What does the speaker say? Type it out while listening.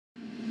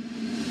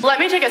Let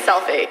me take a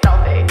selfie.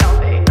 Selfie,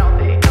 selfie,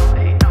 selfie,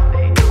 selfie,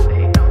 selfie, selfie.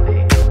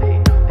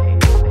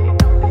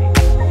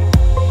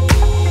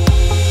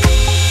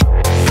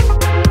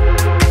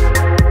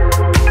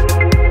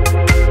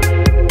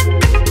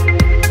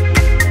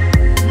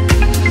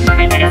 Let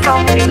me take a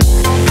selfie.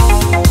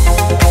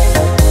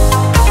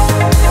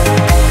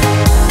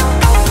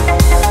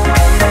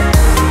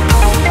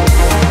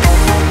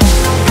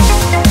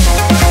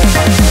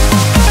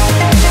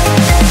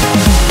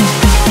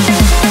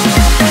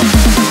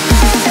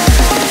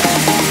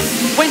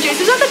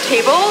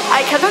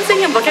 I kept on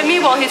seeing him look at me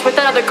while he's with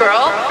that other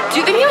girl. Do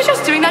you think he was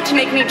just doing that to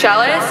make me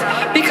jealous?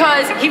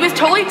 Because he was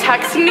totally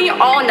texting me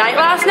all night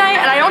last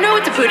night, and I don't know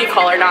if it's a booty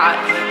call or not.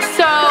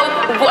 So,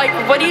 like,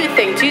 what do you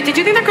think? Did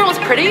you think that girl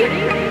was pretty?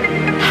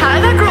 How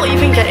did that girl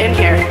even get in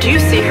here? Do you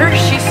see her?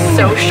 She's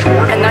so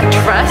short, and that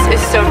dress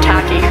is so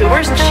tacky. Who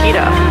wears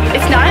cheetah?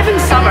 It's not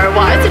even summer.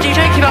 Why does the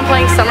DJ keep on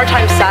playing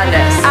Summertime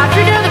Sadness? After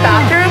we get out of the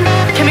bathroom,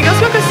 can we go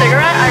smoke a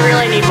cigarette? I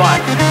really need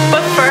one.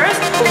 But first,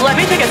 let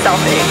me take a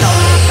selfie.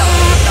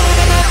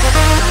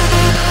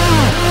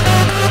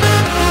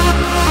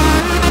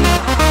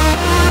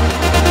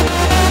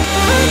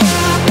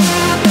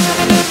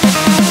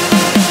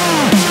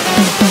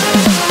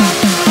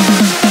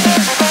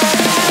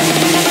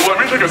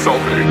 Take a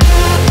selfie.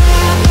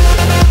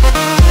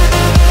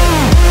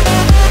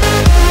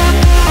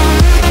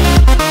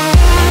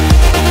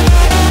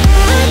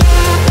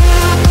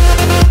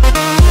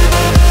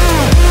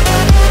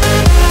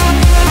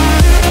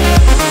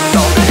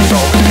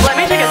 Let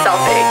me take a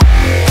selfie.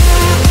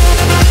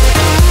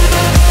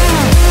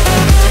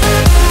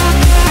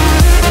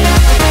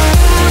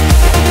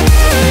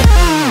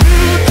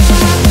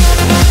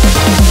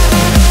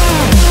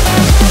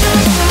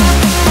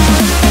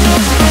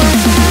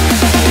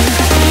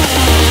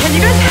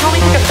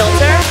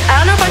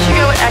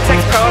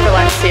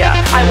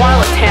 I want to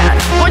look tan.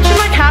 What should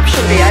my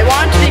caption be? I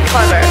want it to be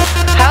clever.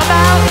 How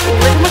about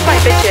living with my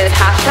bitches,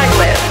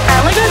 #live.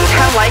 I only got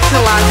 10 likes in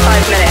the last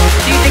 5 minutes.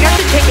 Do you think I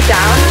should take it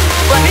down?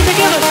 Let me take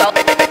another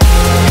selfie.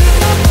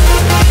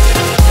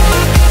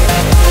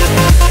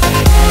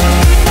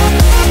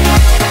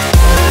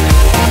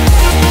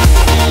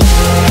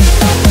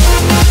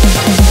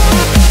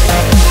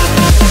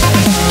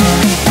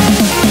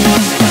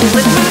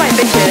 Living with my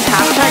bitches,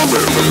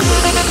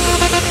 #live.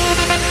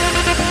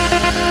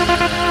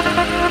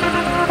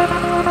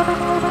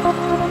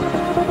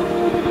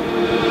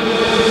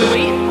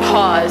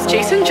 Pause.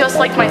 Jason just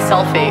liked my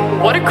selfie.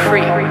 What a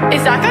creep.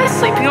 Is that guy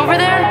sleeping over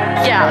there?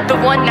 Yeah, the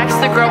one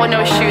next to the girl with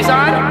no shoes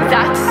on?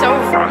 That's so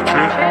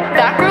ratchet.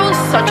 That girl is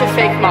such a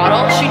fake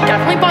model. She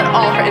definitely bought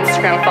all her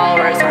Instagram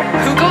followers.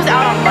 Who goes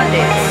out on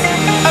Mondays?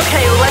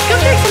 Okay, let's go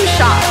take some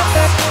shots.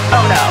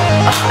 Oh no.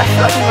 I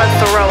feel like I'm gonna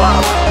throw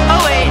up.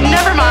 Oh wait,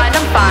 never mind,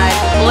 I'm fine.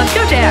 Let's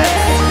go dance.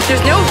 There's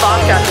no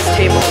vodka at this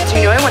table.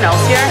 Do you know anyone else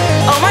here?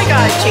 Oh my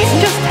god,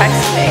 Jason just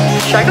texted me.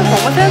 Should I go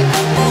home with him?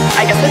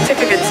 I guess I'd take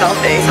a good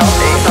selfie.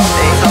 Selfie,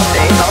 selfie,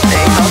 selfie,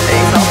 selfie,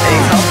 selfie, selfie,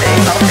 selfie,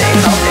 selfie,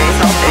 selfie,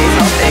 selfie, selfie,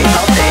 selfie,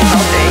 selfie,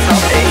 selfie,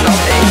 selfie,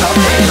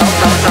 selfie.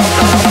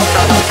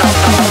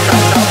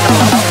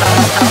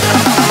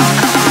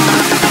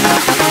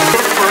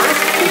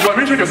 Let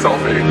me take a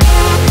selfie.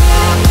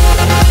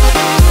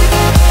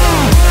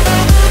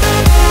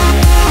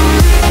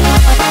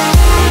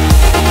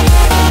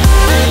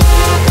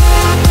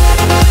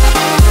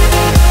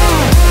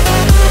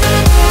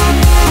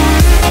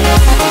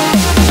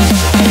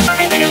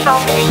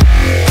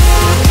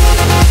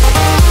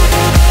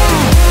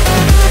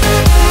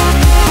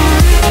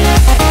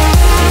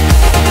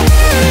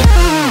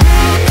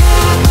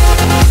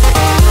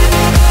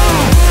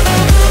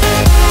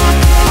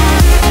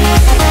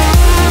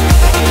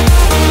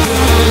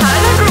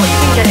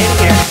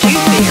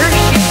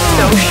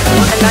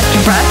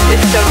 Dress is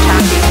so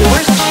tacky. Who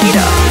wears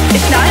cheetah?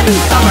 It's not even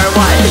summer.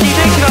 Why is the DJ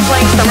keep on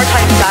playing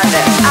Summertime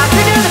Sadness?